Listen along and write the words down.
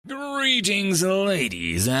Greetings,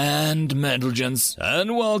 ladies and gents,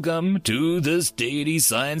 and welcome to this daily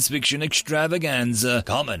science fiction extravaganza,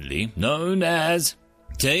 commonly known as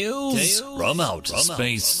Tales from Outer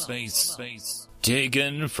Space.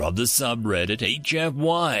 Taken from the subreddit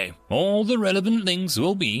HFY. All the relevant links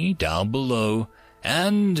will be down below.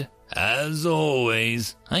 And, as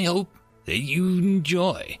always, I hope that you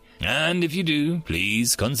enjoy. And if you do,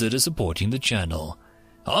 please consider supporting the channel.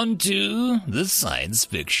 On to the science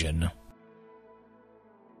fiction.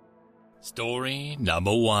 Story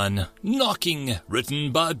number 1. Knocking,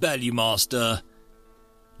 written by Ballymaster.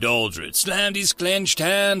 Doldred slammed his clenched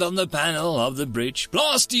hand on the panel of the bridge.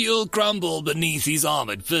 Plasteel crumbled beneath his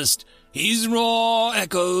armored fist. His roar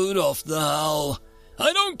echoed off the hull.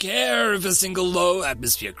 I don't care if a single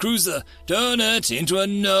low-atmosphere cruiser turn it into a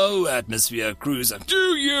no-atmosphere cruiser. Do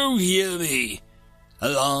you hear me?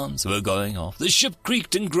 Alarms were going off. The ship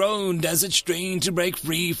creaked and groaned as it strained to break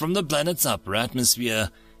free from the planet's upper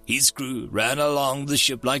atmosphere. His crew ran along the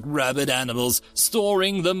ship like rabid animals,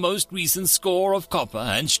 storing the most recent score of copper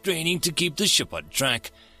and straining to keep the ship on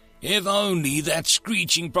track. If only that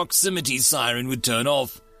screeching proximity siren would turn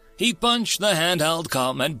off. He punched the handheld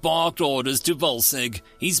comm and barked orders to Volseg,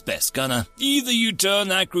 his best gunner. Either you turn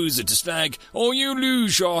that cruiser to slag, or you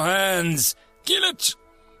lose your hands. Kill it!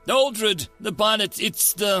 Doldred, the pilot,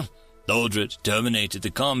 it's the... Doldred terminated the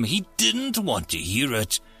comm. He didn't want to hear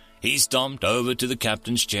it. He stomped over to the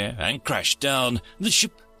captain's chair and crashed down. The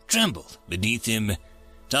ship trembled beneath him.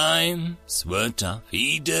 Times were tough.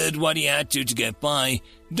 He did what he had to get by.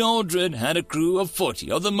 Doldred had a crew of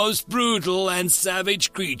 40 of the most brutal and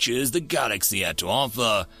savage creatures the galaxy had to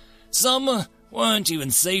offer. Some weren't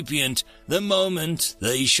even sapient. The moment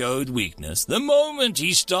they showed weakness, the moment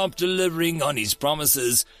he stopped delivering on his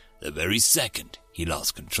promises, the very second he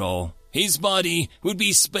lost control, his body would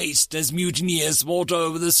be spaced as mutineers fought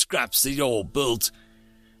over the scraps they'd all built.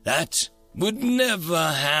 That would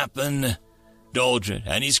never happen. Doldred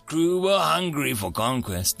and his crew were hungry for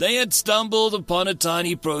conquest. They had stumbled upon a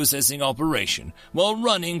tiny processing operation while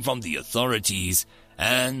running from the authorities,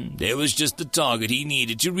 and there was just the target he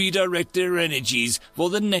needed to redirect their energies for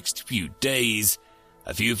the next few days.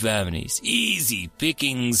 A few families, easy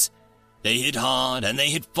pickings. They hit hard and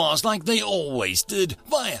they hit fast like they always did.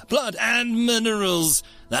 Fire, blood, and minerals.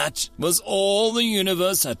 That was all the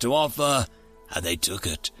universe had to offer, and they took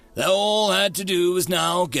it. They all had to do was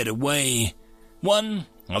now get away. One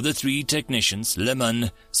of the 3 technicians,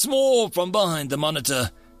 Lemon, swore from behind the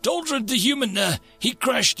monitor. Doldred the human, he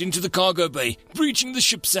crashed into the cargo bay, breaching the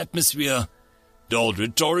ship's atmosphere.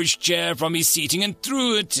 Doldred tore his chair from his seating and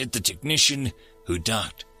threw it at the technician, who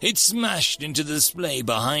ducked. It smashed into the display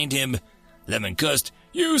behind him. Lemon cursed,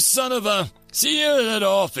 "You son of a... Seal it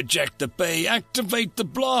off, eject the bay, activate the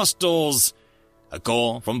blast doors." A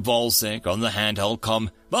call from Volsec on the handheld comm.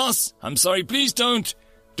 "Boss, I'm sorry, please don't."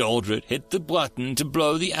 Doldred hit the button to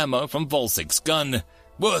blow the ammo from Volsec's gun.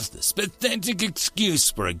 Worthless, pathetic excuse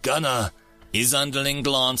for a gunner. His underling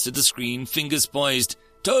glanced at the screen, fingers poised.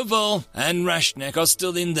 Toval and Rashnek are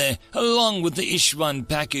still in there, along with the Ishvan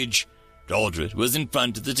package. Doldred was in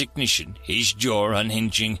front of the technician, his jaw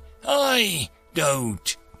unhinging. "I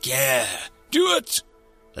don't care. Do it!"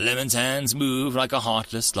 The Lemon's hands moved like a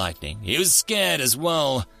heartless lightning. He was scared as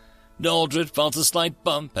well. Doldred felt a slight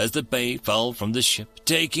bump as the bay fell from the ship,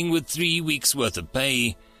 taking with 3 weeks' worth of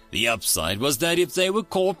pay. The upside was that if they were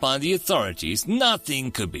caught by the authorities,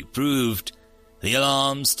 nothing could be proved. The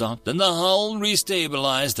alarm stopped and the hull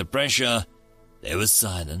restabilized the pressure. There was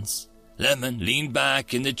silence. Lemon leaned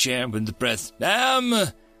back in the chair with the breath.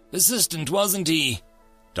 Damn! Persistent, wasn't he?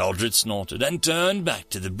 Doldred snorted and turned back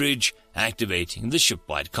to the bridge, activating the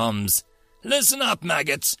shipwide comms. "Listen up,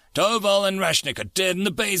 maggots. Toval and Rashnik are dead and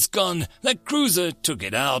the bay's gone. That cruiser took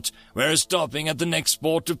it out. We're stopping at the next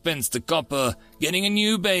port to fence the copper, getting a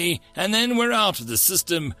new bay, and then we're out of the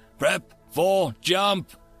system. Prep for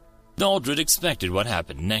jump." Doldred expected what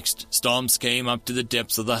happened next. Storms came up to the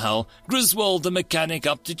depths of the hull, Griswold the mechanic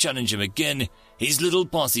up to challenge him again, his little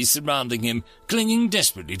posse surrounding him, clinging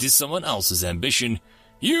desperately to someone else's ambition.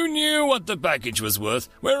 "You knew what the package was worth.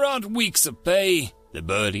 We're out weeks of pay." The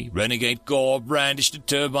burly renegade Gore brandished a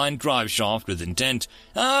turbine drive shaft with intent.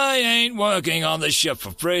 "I ain't working on the ship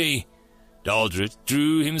for free." Doldred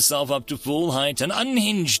drew himself up to full height and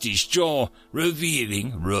unhinged his jaw,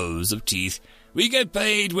 revealing rows of teeth. "We get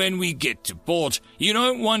paid when we get to port. You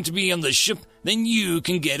don't want to be on the ship, then you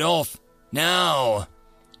can get off. Now."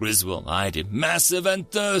 Griswold eyed him, massive and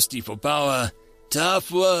thirsty for power. Tough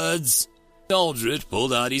words. Doldred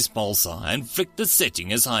pulled out his pulsar and flicked the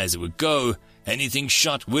setting as high as it would go. Anything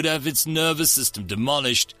shot would have its nervous system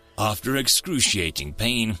demolished. After excruciating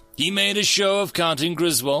pain, he made a show of counting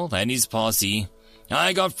Griswold and his posse.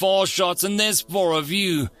 "I got 4 shots and there's 4 of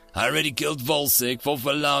you. I already killed Volsek for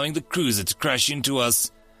allowing the cruiser to crash into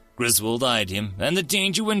us." Griswold eyed him, and the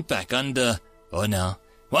danger went back under. "For now.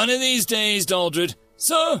 One of these days, Doldred."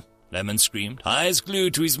 "Sir!" Lemon screamed, eyes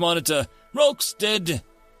glued to his monitor. "Rolk's dead."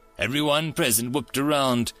 Everyone present whipped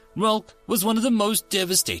around. Rolk was one of the most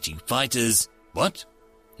devastating fighters. "What?"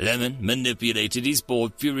 Lemon manipulated his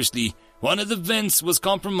board furiously. "One of the vents was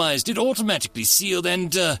compromised. It automatically sealed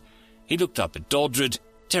and, He looked up at Doldred,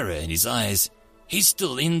 terror in his eyes. "He's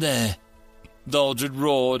still in there." Doldred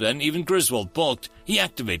roared, and even Griswold balked. He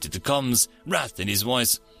activated the comms, wrath in his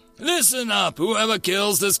voice. "Listen up! Whoever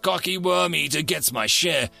kills this cocky worm-eater gets my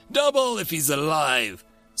share. Double if he's alive.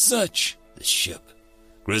 Search the ship."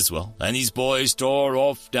 Griswold and his boys tore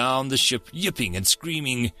off down the ship, yipping and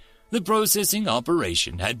screaming. The processing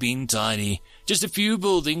operation had been tiny. Just a few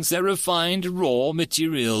buildings that refined raw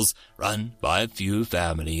materials, run by a few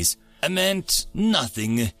families. It meant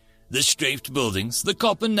nothing. The strafed buildings, the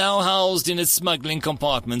copper now housed in its smuggling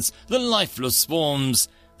compartments, the lifeless forms,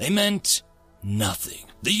 they meant nothing.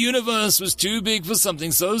 The universe was too big for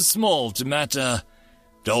something so small to matter.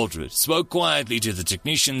 Doldred spoke quietly to the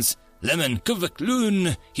technicians. Lemon, Kuvik,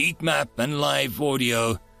 Loon, heat map and live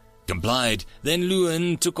audio. Complied, then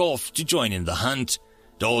Lewin took off to join in the hunt.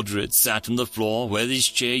 Doldred sat on the floor where his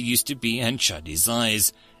chair used to be and shut his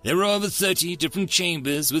eyes. There were over 30 different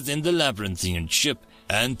chambers within the labyrinthian ship,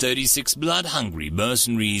 and 36 blood-hungry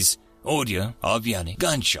mercenaries. Audio of yelling,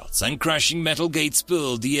 gunshots, and crashing metal gates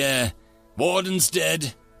filled the air. Warden's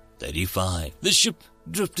dead. 35. The ship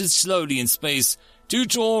drifted slowly in space.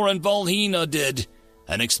 Tutor and Volheen are dead.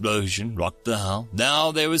 An explosion rocked the hull.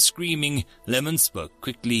 Now there was screaming. Lemon spoke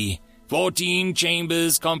quickly. 14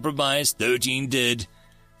 chambers compromised, 13 dead.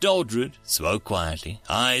 Doldred spoke quietly,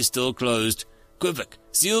 eyes still closed. Quivik,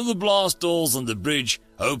 seal the blast doors on the bridge,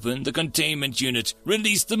 open the containment unit,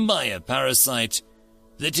 release the Maya parasite.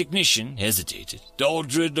 The technician hesitated.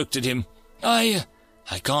 Doldred looked at him. I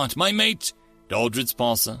can't, my mate. Doldred's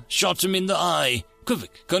pulsar shot him in the eye.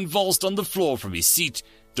 Quivik convulsed on the floor from his seat.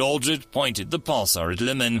 Doldred pointed the pulsar at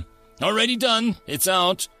Lemon. Already done, it's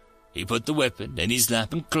out. He put the weapon in his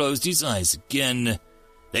lap and closed his eyes again.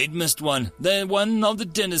 They'd missed one. They're one of the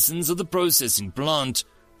denizens of the processing plant.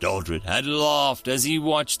 Doldred had laughed as he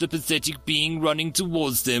watched the pathetic being running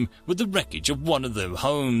towards them with the wreckage of one of their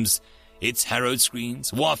homes, its harrowed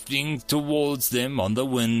screens wafting towards them on the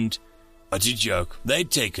wind. But a joke. They'd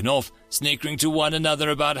taken off, snickering to one another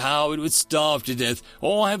about how it would starve to death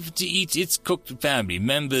or have to eat its cooked family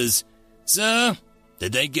members. Sir,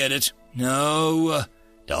 did they get it? No.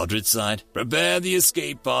 Doldred sighed. Prepare the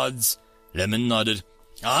escape pods. Lemon nodded.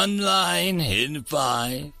 Online in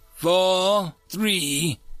 5, 4,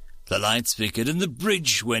 3. The lights flickered and the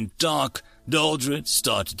bridge went dark. Doldred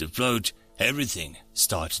started to float. Everything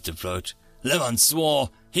started to float. Lemon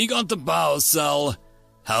swore. He got the power cell.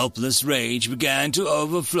 Helpless rage began to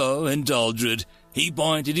overflow in Doldred. He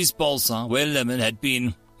pointed his pulsar where Lemon had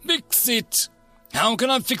been. Fix it! How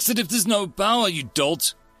can I fix it if there's no power, you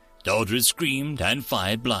dolt? Doldred screamed and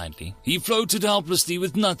fired blindly. He floated helplessly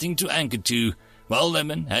with nothing to anchor to. While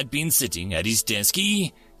Lemon had been sitting at his desk,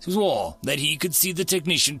 he swore that he could see the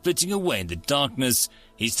technician flitting away in the darkness,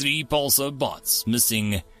 his 3 pulsar bots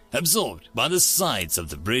missing, absorbed by the sides of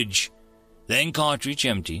the bridge. Then cartridge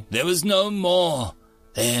empty. There was no more.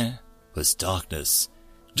 There was darkness.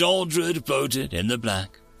 Doldred floated in the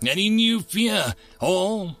black, and he knew fear.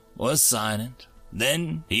 All was silent.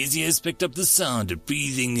 Then his ears picked up the sound of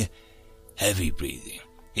breathing, heavy breathing.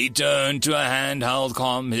 He turned to a handheld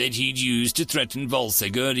comm that he'd used to threaten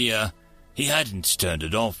Volsek earlier. He hadn't turned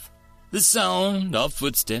it off. The sound of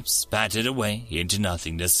footsteps pattered away into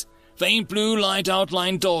nothingness. Faint blue light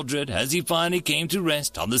outlined Doldred as he finally came to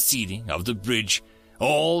rest on the ceiling of the bridge.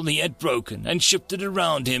 All he had broken and shifted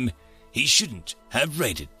around him. He shouldn't have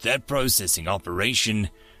raided that processing operation.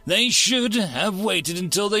 They should have waited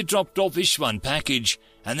until they dropped off Ishvan package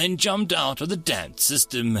and then jumped out of the damned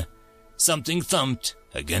system. Something thumped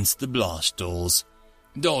against the blast doors.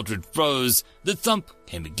 Doldred froze. The thump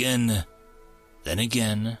came again. Then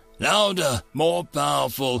again. Louder, more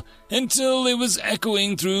powerful, until it was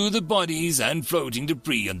echoing through the bodies and floating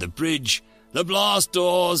debris on the bridge. The blast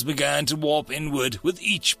doors began to warp inward with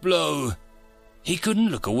each blow. He couldn't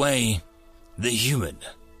look away. The human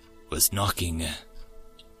was knocking.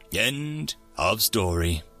 End of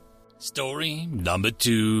story. Story number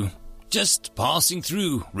 2. Just Passing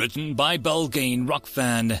Through, written by Belgain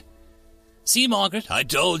Rockfan. See, Margaret, I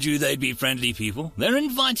told you they'd be friendly people. They're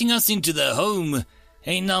inviting us into their home.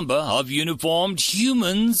 A number of uniformed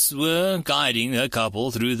humans were guiding the couple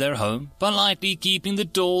through their home, politely keeping the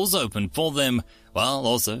doors open for them, while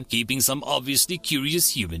also keeping some obviously curious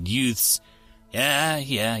human youths.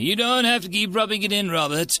 Yeah, you don't have to keep rubbing it in,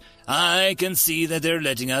 Robert. I can see that they're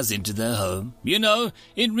letting us into their home. You know,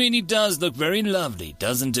 it really does look very lovely,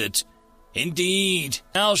 doesn't it? Indeed.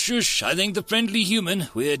 Now, shush, I think the friendly human,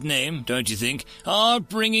 weird name, don't you think, are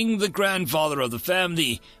bringing the grandfather of the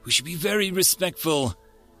family. We should be very respectful.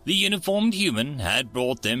 The uniformed human had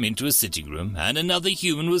brought them into a sitting room, and another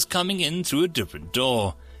human was coming in through a different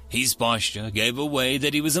door. His posture gave away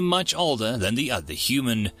that he was much older than the other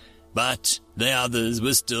human, but the others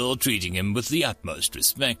were still treating him with the utmost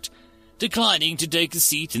respect. Declining to take a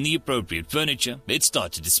seat in the appropriate furniture, it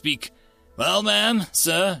started to speak. Well, ma'am,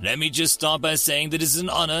 sir, let me just start by saying that it is an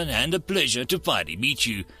honor and a pleasure to finally meet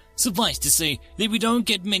you. Suffice to say that we don't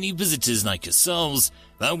get many visitors like yourselves,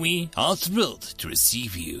 but we are thrilled to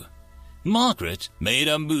receive you. Margaret made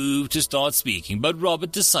a move to start speaking, but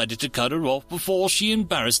Robert decided to cut her off before she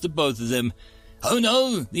embarrassed the both of them. Oh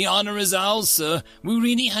no, the honor is ours, sir. We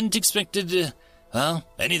really hadn't expected,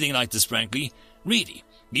 anything like this, frankly. Really,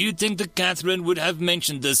 you'd think that Catherine would have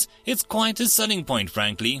mentioned this. It's quite a selling point,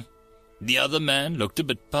 frankly. The other man looked a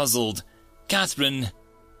bit puzzled. Catherine,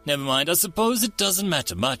 never mind, I suppose it doesn't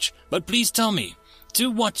matter much, but please tell me,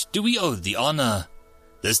 to what do we owe the honor?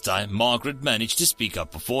 This time, Margaret managed to speak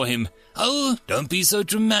up before him. Oh, don't be so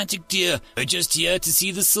dramatic, dear. We're just here to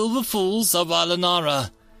see the Silver Falls of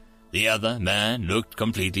Alanara. The other man looked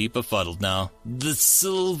completely befuddled now. The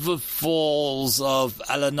Silver Falls of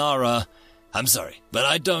Alanara. I'm sorry, but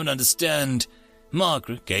I don't understand.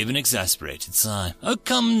 Margaret gave an exasperated sigh. Oh,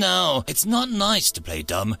 come now. It's not nice to play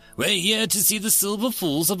dumb. We're here to see the Silver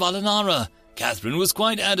Falls of Alanara. Catherine was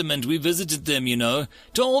quite adamant we visited them, you know.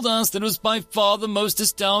 Told us that it was by far the most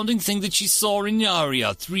astounding thing that she saw in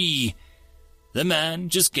Yaria 3. The man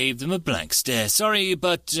just gave them a blank stare. Sorry,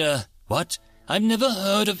 but, what? I've never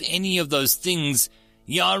heard of any of those things.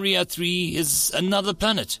 Yaria 3 is another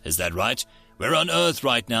planet, is that right? We're on Earth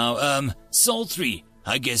right now. Sol 3,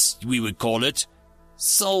 I guess we would call it.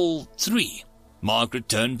 Sol 3. Margaret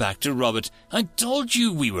turned back to Robert. I told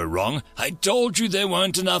you we were wrong. I told you there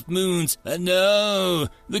weren't enough moons. No,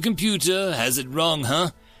 the computer has it wrong, huh?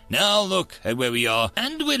 Now look at where we are,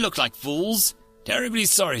 and we look like fools. Terribly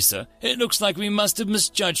sorry, sir. It looks like we must have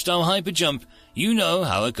misjudged our hyperjump. You know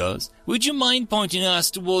how it goes. Would you mind pointing us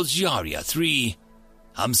towards Yaria 3?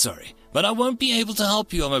 I'm sorry, but I won't be able to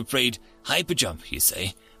help you, I'm afraid. Hyperjump, you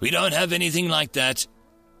say? We don't have anything like that.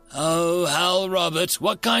 Oh, Hal, Robert,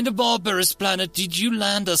 what kind of barbarous planet did you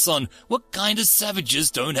land us on? What kind of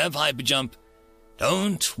savages don't have hyperjump?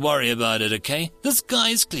 Don't worry about it, okay? This guy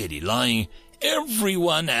is clearly lying.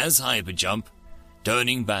 Everyone has hyperjump.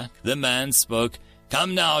 Turning back, the man spoke.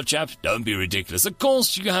 Come now, chap, don't be ridiculous. Of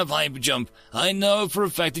course you have hyperjump. I know for a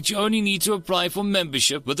fact that you only need to apply for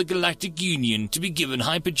membership with the Galactic Union to be given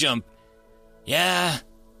hyperjump. Yeah,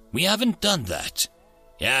 we haven't done that.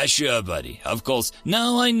 Yeah, sure, buddy. Of course,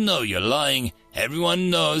 now I know you're lying.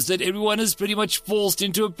 Everyone knows that everyone is pretty much forced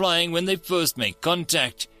into applying when they first make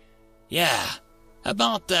contact. Yeah,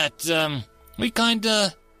 about that, we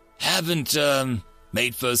kinda haven't,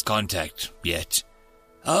 made first contact yet.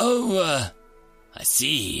 Oh, I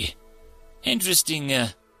see. Interesting,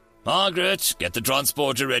 Margaret, get the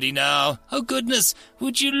transporter ready now. Oh, goodness,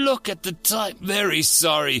 would you look at the time? Very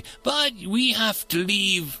sorry, but we have to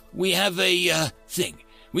leave. We have a, thing.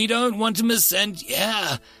 We don't want to miss, and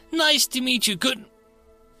yeah, nice to meet you, good.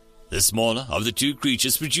 The smaller of the two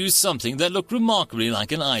creatures produced something that looked remarkably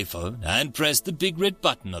like an iPhone and pressed the big red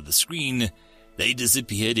button on the screen. They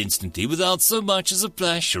disappeared instantly without so much as a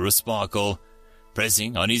flash or a sparkle.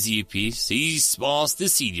 Pressing on his earpiece, he asked the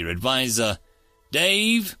senior advisor.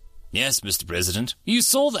 Dave? Yes, Mr. President. You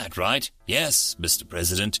saw that, right? Yes, Mr.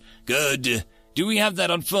 President. Good. Do we have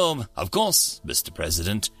that on film? Of course, Mr.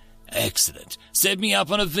 President. Excellent. Set me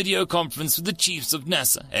up on a video conference with the chiefs of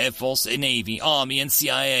NASA, Air Force, Navy, Army, and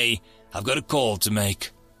CIA. I've got a call to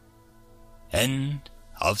make. End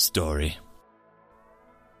of story.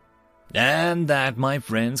 And that, my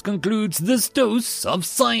friends, concludes this dose of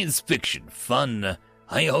science fiction fun.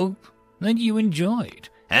 I hope that you enjoyed.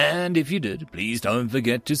 And if you did, please don't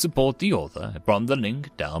forget to support the author from the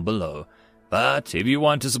link down below. But if you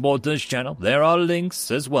want to support this channel, there are links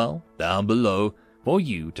as well down below for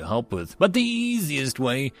you to help with. But the easiest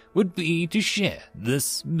way would be to share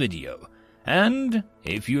this video. And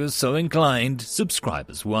if you are so inclined, subscribe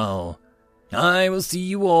as well. I will see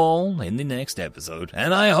you all in the next episode,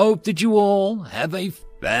 and I hope that you all have a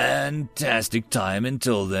fantastic time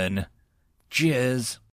until then. Cheers.